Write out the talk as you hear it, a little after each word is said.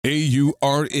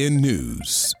AURN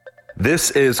News.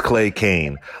 This is Clay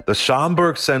Cane. The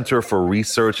Schomburg Center for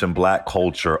Research in Black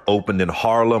Culture opened in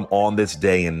Harlem on this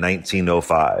day in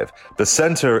 1905. The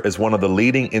center is one of the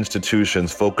leading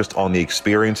institutions focused on the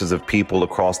experiences of people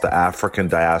across the African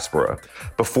diaspora.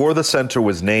 Before the center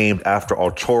was named after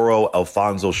Arturo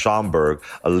Alfonso Schomburg,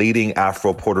 a leading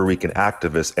Afro-Puerto Rican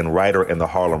activist and writer in the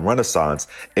Harlem Renaissance,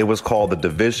 it was called the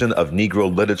Division of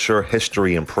Negro Literature,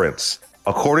 History, and Prints.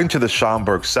 According to the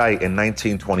Schomburg site, in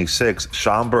 1926,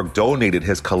 Schomburg donated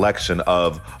his collection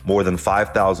of more than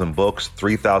 5,000 books,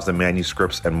 3,000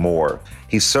 manuscripts, and more.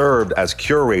 He served as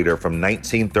curator from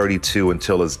 1932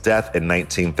 until his death in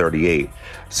 1938.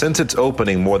 Since its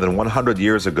opening more than 100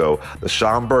 years ago, the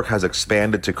Schomburg has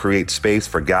expanded to create space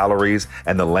for galleries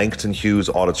and the Langston Hughes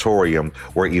Auditorium,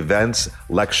 where events,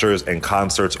 lectures, and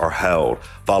concerts are held.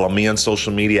 Follow me on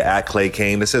social media at Clay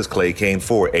Cane. This is Clay Cane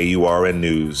for AURN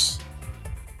News.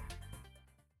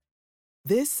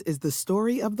 This is the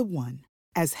story of the one.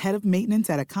 As head of maintenance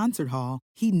at a concert hall,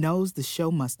 he knows the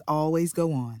show must always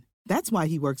go on. That's why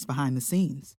he works behind the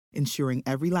scenes, ensuring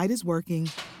every light is working,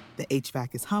 the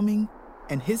HVAC is humming,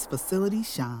 and his facility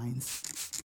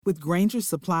shines. With Grainger's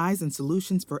supplies and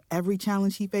solutions for every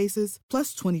challenge he faces,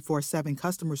 plus 24/7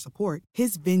 customer support,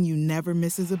 his venue never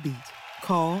misses a beat.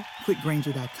 Call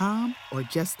quickgrainger.com or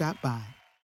just stop by.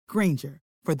 Grainger,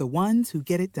 for the ones who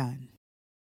get it done.